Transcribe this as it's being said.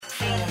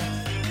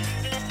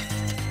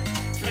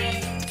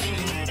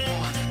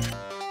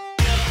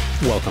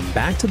Welcome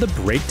back to The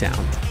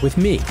Breakdown with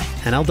me,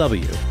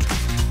 NLW.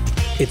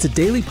 It's a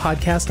daily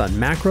podcast on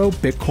macro,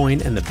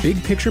 Bitcoin, and the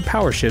big picture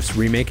power shifts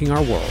remaking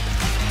our world.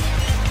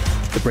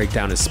 The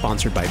Breakdown is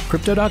sponsored by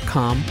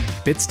Crypto.com,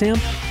 Bitstamp,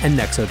 and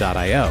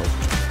Nexo.io,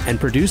 and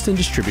produced and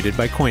distributed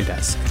by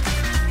CoinDesk.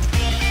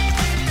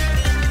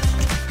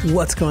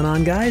 What's going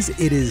on, guys?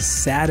 It is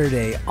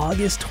Saturday,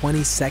 August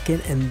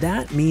 22nd, and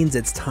that means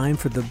it's time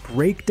for the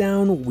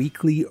Breakdown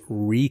Weekly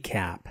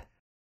Recap.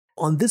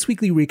 On this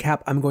weekly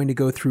recap, I'm going to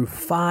go through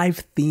 5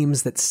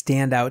 themes that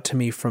stand out to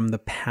me from the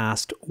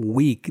past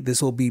week.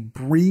 This will be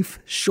brief,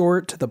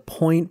 short, to the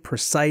point,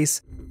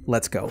 precise.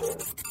 Let's go.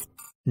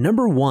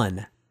 Number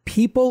 1,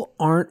 people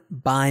aren't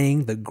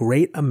buying the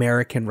Great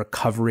American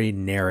Recovery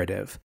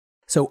narrative.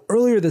 So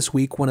earlier this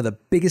week, one of the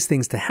biggest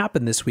things to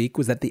happen this week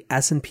was that the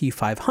S&P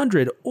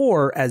 500,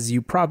 or as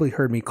you probably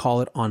heard me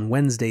call it on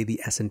Wednesday,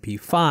 the S&P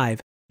 5,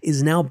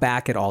 is now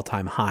back at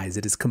all-time highs.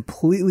 It has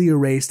completely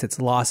erased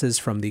its losses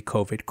from the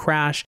COVID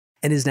crash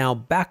and is now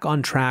back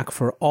on track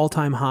for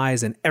all-time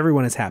highs, and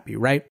everyone is happy,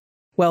 right?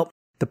 Well,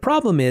 the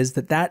problem is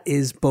that that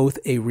is both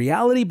a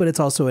reality, but it's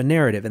also a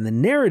narrative. And the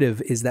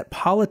narrative is that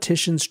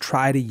politicians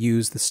try to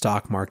use the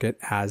stock market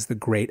as the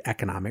great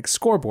economic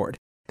scoreboard.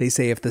 They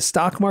say if the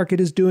stock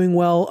market is doing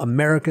well,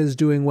 America is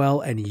doing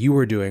well, and you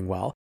are doing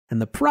well. And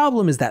the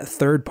problem is that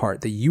third part,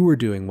 that you are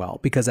doing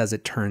well, because as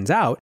it turns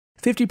out,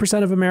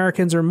 50% of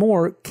Americans or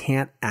more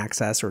can't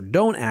access, or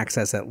don't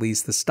access at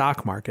least, the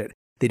stock market.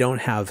 They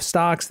don't have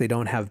stocks, they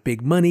don't have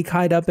big money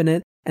tied up in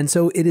it, and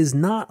so it is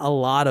not a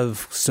lot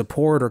of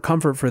support or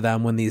comfort for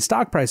them when these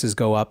stock prices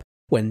go up,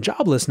 when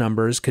jobless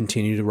numbers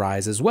continue to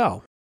rise as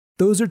well.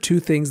 Those are two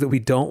things that we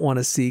don't want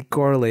to see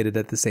correlated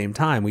at the same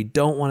time. We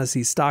don't want to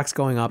see stocks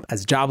going up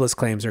as jobless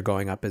claims are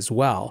going up as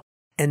well.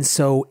 And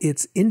so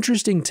it's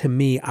interesting to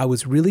me. I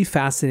was really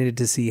fascinated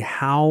to see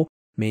how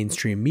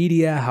mainstream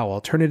media, how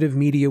alternative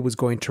media was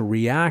going to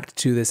react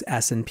to this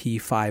S&P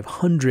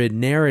 500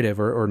 narrative,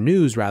 or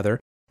news rather,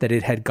 that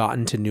it had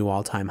gotten to new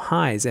all-time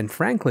highs. And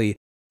frankly,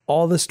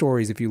 all the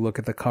stories, if you look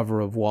at the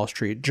cover of Wall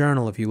Street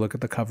Journal, if you look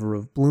at the cover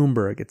of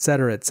Bloomberg, et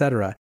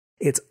cetera,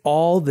 it's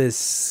all this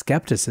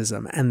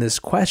skepticism and this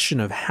question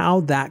of how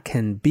that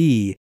can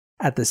be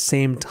at the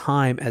same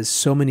time as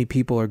so many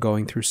people are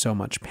going through so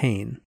much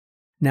pain.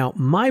 Now,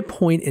 my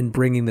point in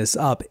bringing this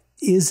up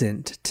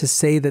isn't to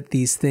say that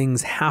these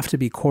things have to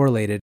be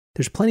correlated.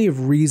 There's plenty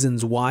of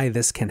reasons why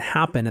this can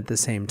happen at the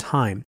same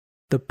time.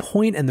 The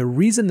point and the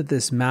reason that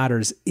this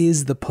matters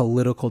is the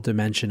political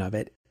dimension of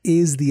it,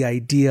 is the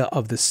idea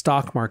of the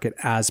stock market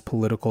as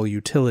political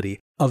utility,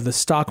 of the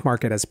stock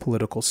market as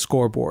political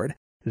scoreboard.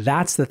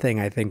 That's the thing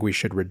I think we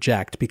should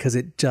reject, because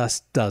it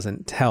just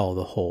doesn't tell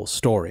the whole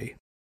story.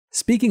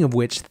 Speaking of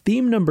which,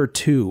 theme number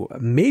 2,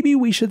 maybe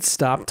we should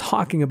stop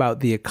talking about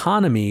the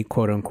economy,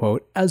 quote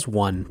unquote, as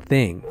one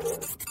thing.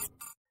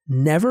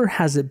 Never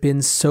has it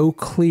been so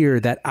clear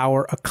that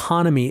our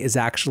economy is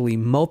actually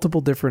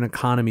multiple different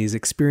economies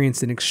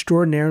experienced in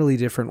extraordinarily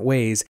different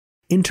ways,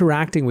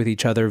 interacting with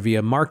each other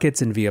via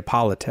markets and via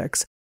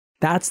politics.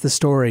 That's the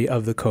story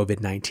of the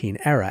COVID-19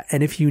 era.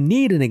 And if you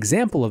need an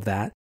example of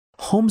that,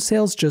 home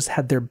sales just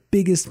had their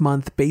biggest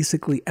month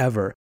basically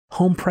ever.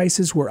 Home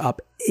prices were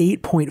up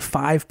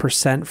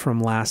 8.5%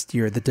 from last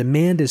year. The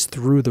demand is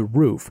through the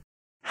roof.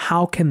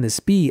 How can this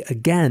be,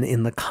 again,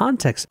 in the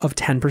context of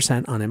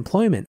 10%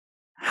 unemployment?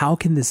 How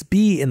can this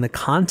be in the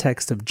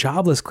context of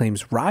jobless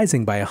claims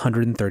rising by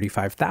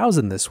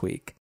 135,000 this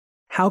week?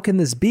 How can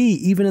this be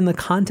even in the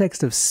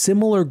context of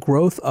similar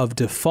growth of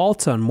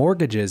defaults on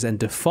mortgages and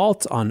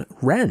defaults on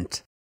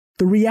rent?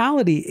 The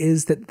reality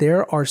is that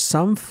there are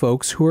some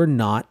folks who are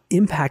not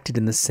impacted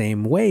in the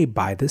same way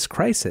by this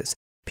crisis.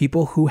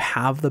 People who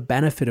have the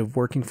benefit of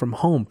working from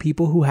home,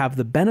 people who have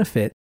the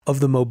benefit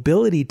of the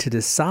mobility to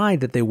decide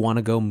that they want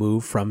to go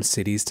move from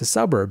cities to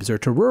suburbs or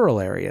to rural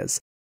areas.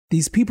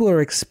 These people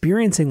are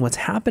experiencing what's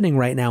happening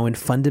right now in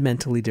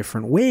fundamentally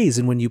different ways.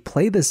 And when you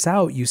play this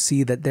out, you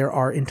see that there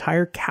are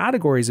entire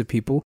categories of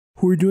people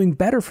who are doing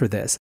better for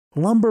this.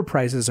 Lumber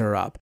prices are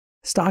up.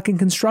 Stock and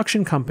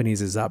construction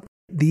companies is up.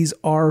 These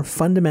are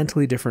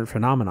fundamentally different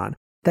phenomenon.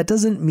 That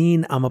doesn't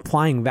mean I'm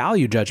applying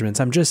value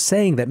judgments. I'm just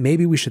saying that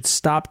maybe we should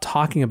stop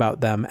talking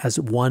about them as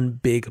one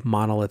big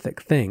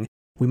monolithic thing.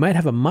 We might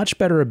have a much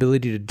better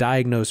ability to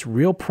diagnose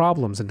real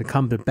problems and to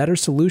come to better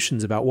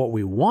solutions about what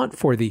we want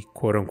for the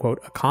quote-unquote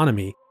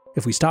economy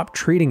if we stop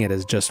treating it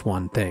as just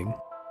one thing.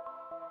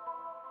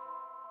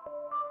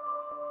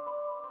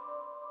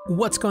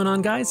 What's going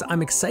on, guys?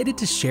 I'm excited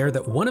to share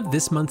that one of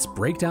this month's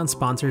breakdown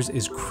sponsors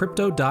is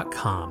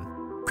Crypto.com.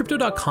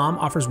 Crypto.com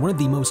offers one of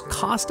the most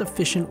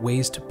cost-efficient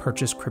ways to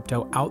purchase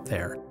crypto out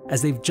there,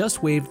 as they've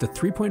just waived the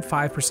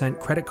 3.5%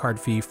 credit card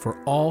fee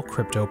for all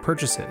crypto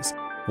purchases.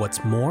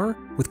 What's more,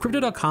 with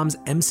Crypto.com's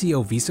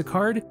MCO Visa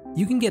card,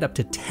 you can get up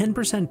to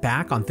 10%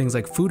 back on things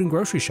like food and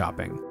grocery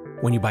shopping.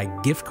 When you buy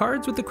gift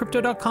cards with the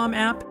Crypto.com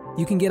app,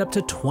 you can get up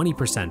to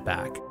 20%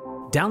 back.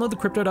 Download the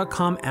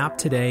Crypto.com app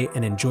today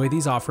and enjoy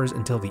these offers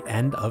until the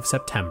end of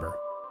September.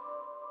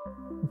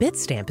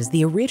 Bitstamp is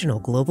the original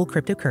global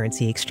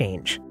cryptocurrency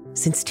exchange.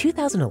 Since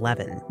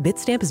 2011,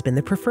 Bitstamp has been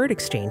the preferred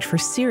exchange for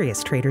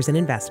serious traders and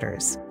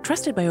investors,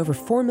 trusted by over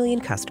 4 million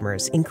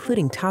customers,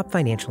 including top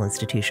financial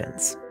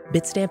institutions.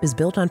 Bitstamp is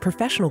built on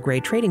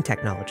professional-grade trading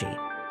technology.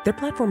 Their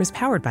platform is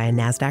powered by a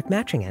NASDAQ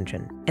matching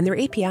engine, and their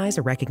APIs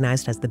are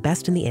recognized as the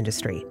best in the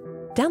industry.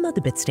 Download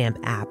the Bitstamp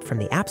app from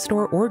the App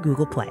Store or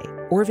Google Play,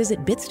 or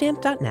visit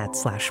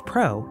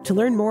bitstamp.net/pro to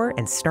learn more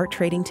and start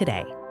trading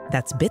today.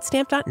 That's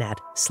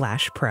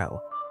bitstamp.net/pro.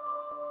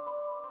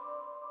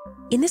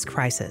 In this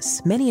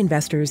crisis, many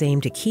investors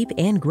aim to keep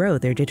and grow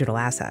their digital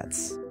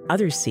assets.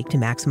 Others seek to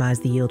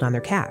maximize the yield on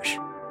their cash.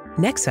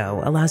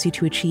 Nexo allows you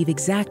to achieve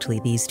exactly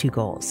these two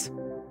goals.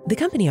 The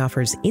company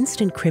offers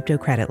instant crypto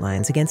credit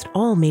lines against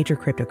all major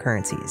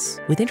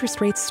cryptocurrencies, with interest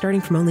rates starting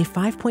from only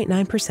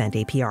 5.9%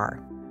 APR.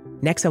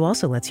 Nexo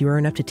also lets you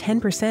earn up to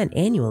 10%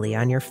 annually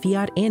on your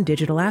fiat and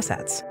digital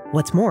assets.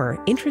 What's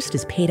more, interest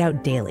is paid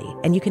out daily,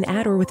 and you can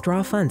add or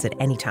withdraw funds at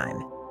any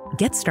time.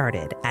 Get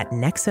started at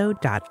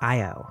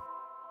nexo.io.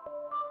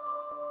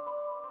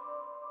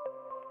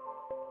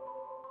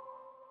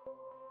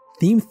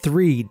 Theme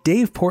 3,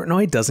 Dave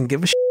Portnoy doesn't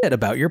give a shit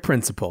about your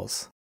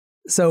principles.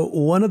 So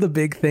one of the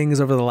big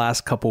things over the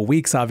last couple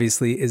weeks,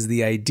 obviously, is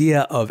the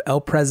idea of El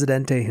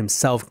Presidente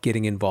himself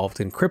getting involved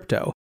in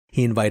crypto.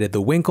 He invited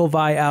the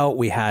Winklevi out.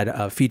 We had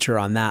a feature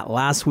on that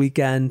last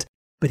weekend,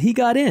 but he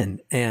got in.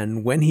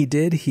 And when he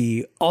did,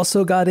 he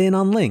also got in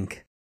on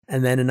Link.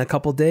 And then in a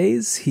couple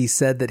days, he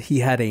said that he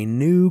had a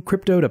new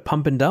crypto to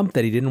pump and dump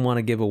that he didn't want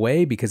to give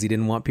away because he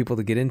didn't want people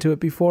to get into it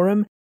before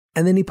him.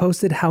 And then he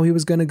posted how he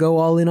was going to go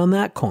all in on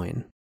that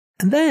coin.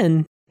 And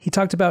then he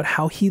talked about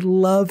how he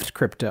loved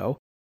crypto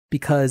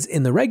because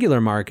in the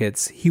regular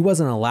markets, he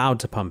wasn't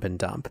allowed to pump and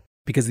dump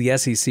because the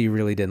SEC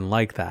really didn't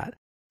like that.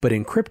 But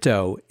in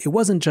crypto, it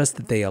wasn't just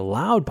that they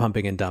allowed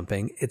pumping and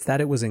dumping, it's that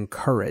it was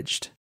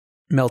encouraged.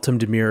 Meltem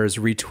Demirors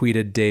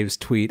retweeted Dave's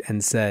tweet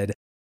and said,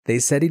 "They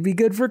said he'd be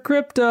good for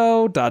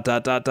crypto, ...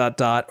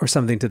 or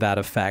something to that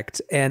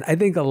effect." And I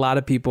think a lot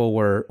of people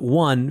were,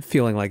 one,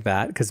 feeling like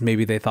that because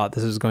maybe they thought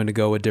this was going to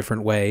go a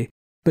different way.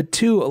 But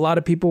two, a lot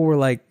of people were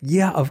like,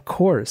 yeah, of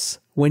course.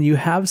 When you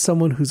have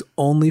someone whose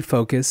only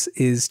focus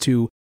is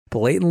to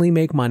blatantly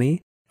make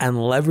money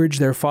and leverage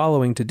their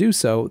following to do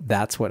so,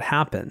 that's what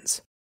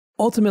happens.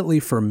 Ultimately,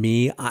 for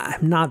me,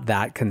 I'm not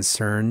that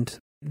concerned.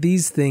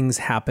 These things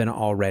happen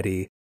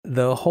already.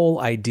 The whole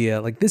idea,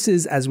 like this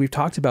is, as we've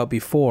talked about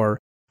before,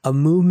 a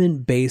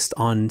movement based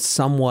on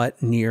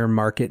somewhat near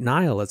market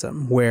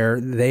nihilism, where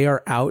they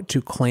are out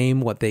to claim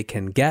what they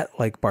can get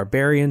like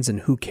barbarians and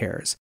who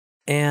cares.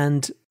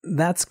 And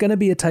that's going to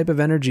be a type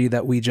of energy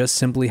that we just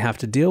simply have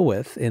to deal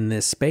with in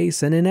this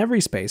space and in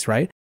every space,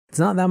 right? It's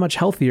not that much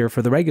healthier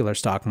for the regular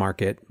stock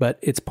market, but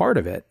it's part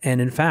of it.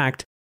 And in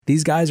fact,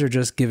 these guys are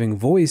just giving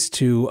voice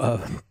to a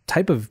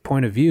type of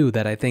point of view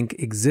that I think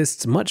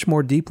exists much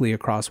more deeply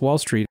across Wall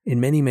Street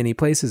in many, many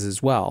places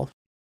as well.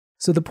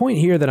 So the point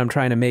here that I'm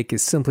trying to make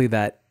is simply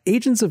that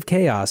agents of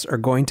chaos are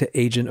going to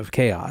agent of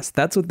chaos.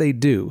 That's what they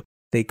do.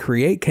 They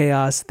create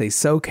chaos, they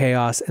sow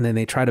chaos, and then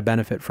they try to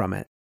benefit from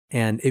it.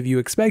 And if you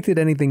expected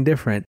anything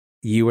different,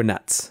 you were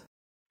nuts.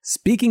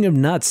 Speaking of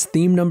nuts,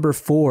 theme number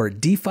 4,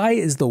 DeFi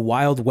is the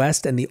Wild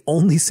West, and the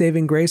only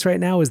saving grace right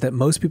now is that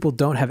most people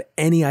don't have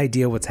any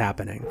idea what's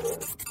happening.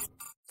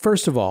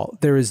 First of all,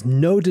 there is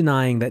no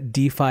denying that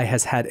DeFi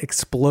has had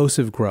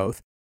explosive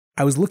growth.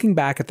 I was looking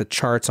back at the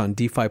charts on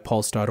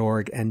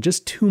DeFiPulse.org, and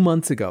just 2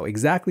 months ago,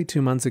 exactly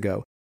 2 months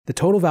ago, the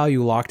total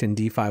value locked in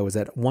DeFi was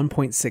at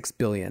 $1.6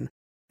 billion.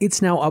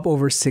 It's now up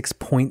over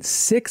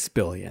 $6.6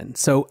 billion,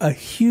 so a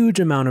huge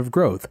amount of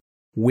growth.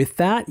 With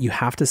that, you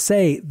have to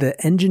say the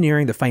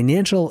engineering, the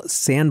financial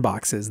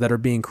sandboxes that are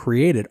being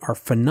created are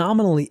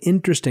phenomenally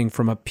interesting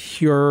from a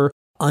pure,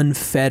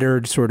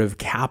 unfettered sort of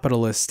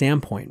capitalist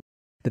standpoint.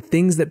 The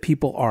things that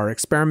people are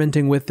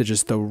experimenting with,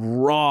 just the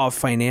raw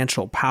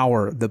financial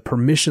power, the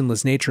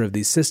permissionless nature of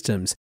these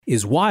systems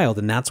is wild,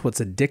 and that's what's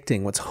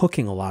addicting, what's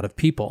hooking a lot of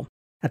people.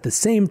 At the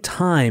same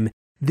time,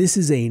 this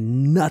is a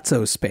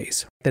nutso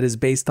space that is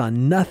based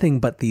on nothing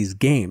but these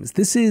games.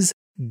 This is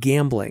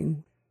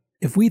gambling.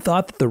 If we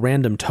thought that the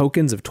random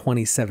tokens of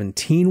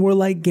 2017 were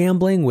like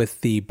gambling,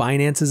 with the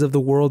Binances of the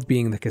world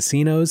being the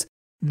casinos,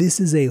 this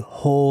is a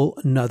whole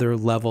nother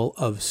level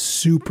of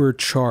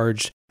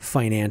supercharged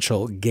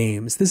financial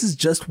games. This is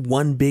just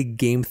one big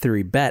game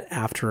theory bet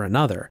after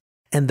another.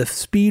 And the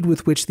speed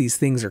with which these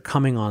things are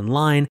coming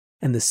online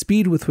and the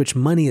speed with which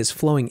money is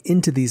flowing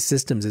into these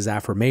systems is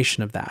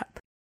affirmation of that.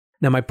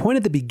 Now, my point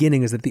at the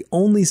beginning is that the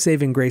only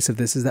saving grace of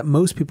this is that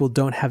most people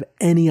don't have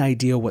any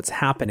idea what's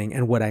happening.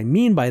 And what I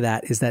mean by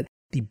that is that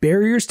the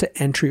barriers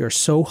to entry are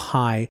so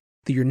high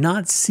that you're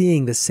not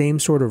seeing the same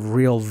sort of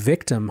real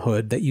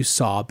victimhood that you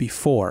saw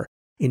before.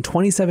 In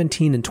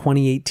 2017 and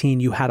 2018,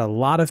 you had a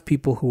lot of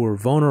people who were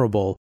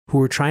vulnerable, who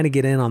were trying to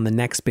get in on the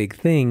next big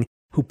thing,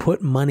 who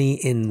put money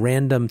in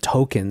random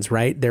tokens,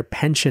 right? Their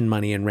pension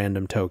money in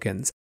random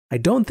tokens. I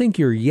don't think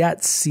you're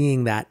yet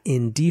seeing that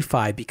in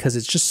DeFi because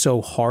it's just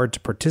so hard to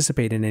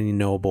participate in any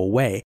knowable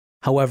way.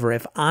 However,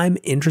 if I'm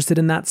interested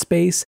in that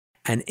space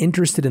and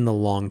interested in the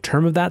long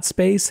term of that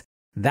space,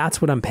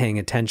 That's what I'm paying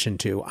attention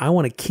to. I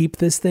want to keep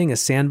this thing a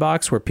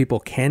sandbox where people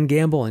can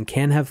gamble and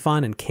can have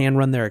fun and can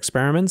run their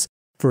experiments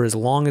for as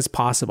long as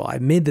possible.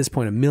 I've made this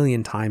point a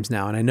million times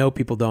now, and I know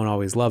people don't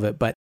always love it,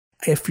 but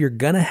if you're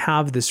going to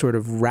have this sort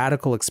of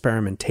radical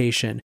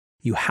experimentation,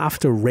 you have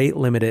to rate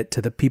limit it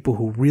to the people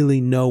who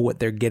really know what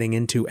they're getting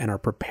into and are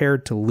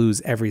prepared to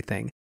lose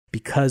everything.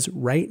 Because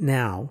right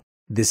now,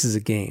 this is a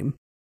game.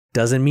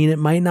 Doesn't mean it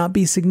might not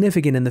be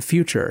significant in the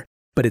future,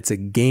 but it's a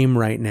game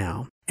right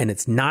now. And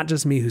it's not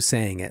just me who's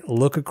saying it.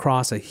 Look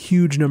across a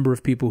huge number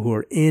of people who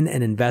are in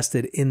and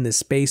invested in this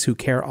space who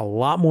care a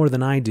lot more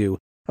than I do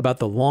about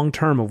the long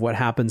term of what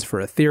happens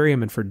for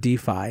Ethereum and for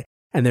DeFi.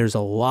 And there's a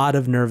lot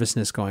of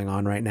nervousness going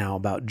on right now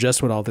about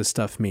just what all this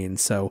stuff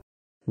means. So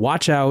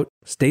watch out,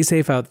 stay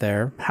safe out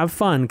there, have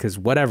fun, because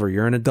whatever,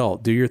 you're an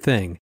adult, do your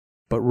thing.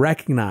 But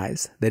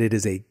recognize that it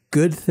is a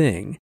good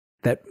thing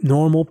that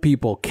normal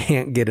people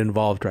can't get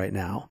involved right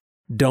now.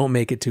 Don't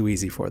make it too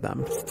easy for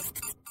them.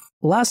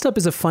 Last up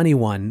is a funny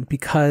one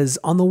because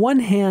on the one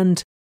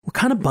hand, we're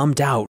kind of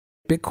bummed out.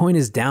 Bitcoin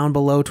is down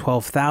below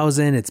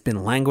 12,000. It's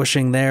been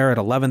languishing there at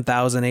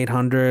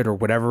 11,800 or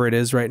whatever it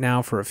is right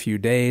now for a few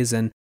days.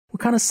 And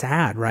we're kind of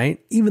sad, right?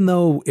 Even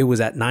though it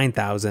was at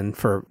 9,000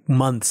 for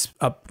months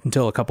up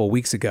until a couple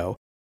weeks ago,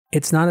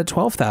 it's not at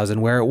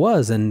 12,000 where it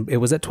was, and it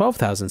was at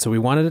 12,000. So we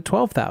wanted at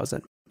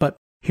 12,000. But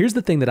here's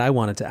the thing that I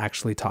wanted to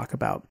actually talk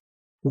about.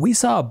 We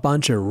saw a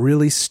bunch of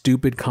really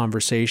stupid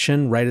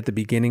conversation right at the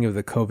beginning of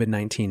the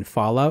COVID-19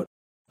 fallout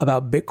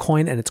about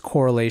Bitcoin and its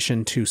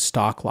correlation to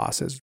stock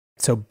losses.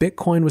 So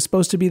Bitcoin was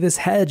supposed to be this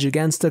hedge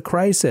against a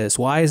crisis.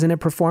 Why isn't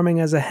it performing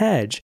as a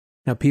hedge?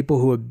 Now, people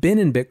who have been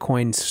in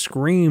Bitcoin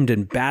screamed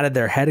and batted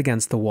their head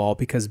against the wall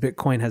because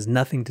Bitcoin has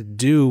nothing to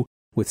do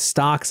with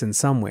stocks in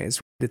some ways.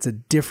 It's a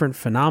different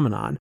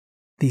phenomenon.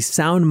 The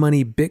sound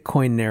money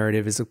Bitcoin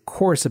narrative is, of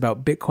course,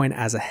 about Bitcoin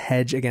as a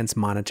hedge against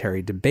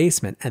monetary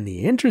debasement. And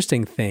the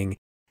interesting thing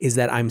is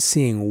that I'm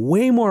seeing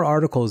way more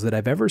articles than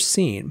I've ever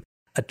seen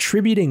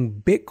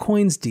attributing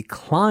Bitcoin's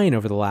decline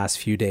over the last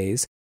few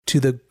days to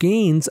the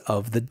gains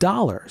of the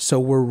dollar. So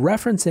we're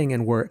referencing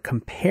and we're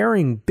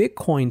comparing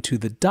Bitcoin to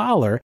the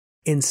dollar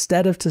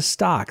instead of to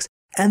stocks.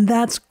 And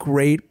that's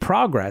great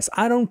progress.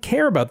 I don't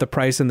care about the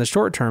price in the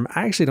short term.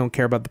 I actually don't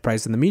care about the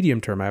price in the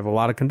medium term. I have a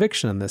lot of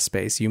conviction in this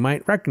space. You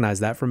might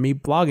recognize that from me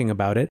blogging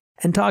about it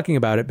and talking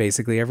about it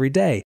basically every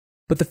day.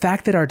 But the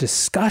fact that our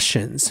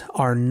discussions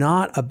are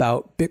not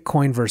about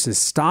Bitcoin versus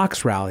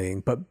stocks rallying,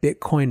 but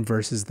Bitcoin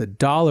versus the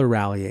dollar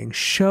rallying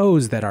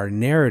shows that our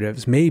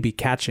narratives may be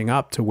catching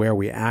up to where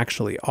we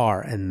actually are.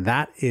 And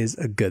that is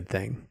a good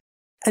thing.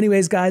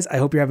 Anyways, guys, I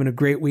hope you're having a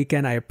great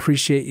weekend. I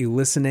appreciate you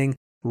listening.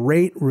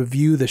 Rate,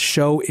 review the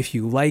show if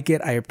you like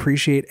it. I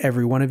appreciate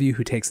every one of you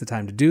who takes the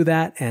time to do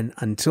that. And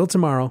until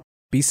tomorrow,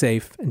 be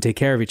safe and take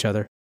care of each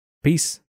other. Peace.